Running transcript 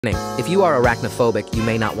If you are arachnophobic, you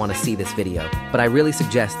may not want to see this video, but I really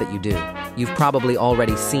suggest that you do. You've probably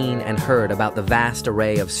already seen and heard about the vast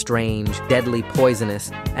array of strange, deadly, poisonous,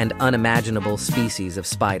 and unimaginable species of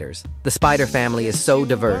spiders. The spider family is so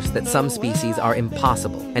diverse that some species are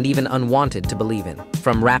impossible and even unwanted to believe in.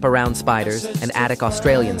 From wraparound spiders and Attic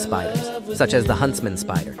Australian spiders, such as the huntsman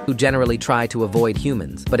spider, who generally try to avoid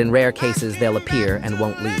humans, but in rare cases they'll appear and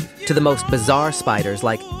won't leave, to the most bizarre spiders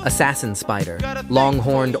like assassin spider,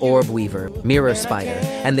 longhorned orb weaver, mirror spider,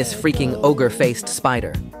 and this freaking ogre-faced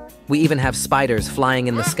spider. We even have spiders flying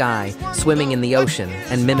in the sky, swimming in the ocean,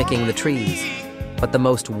 and mimicking the trees. But the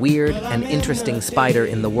most weird and interesting spider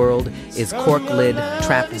in the world is cork-lid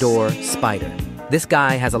trapdoor spider. This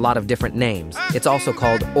guy has a lot of different names. It's also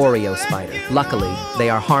called Oreo spider. Luckily, they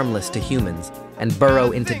are harmless to humans and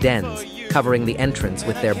burrow into dens, covering the entrance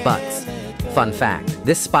with their butts. Fun fact,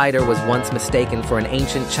 this spider was once mistaken for an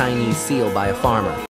ancient Chinese seal by a farmer.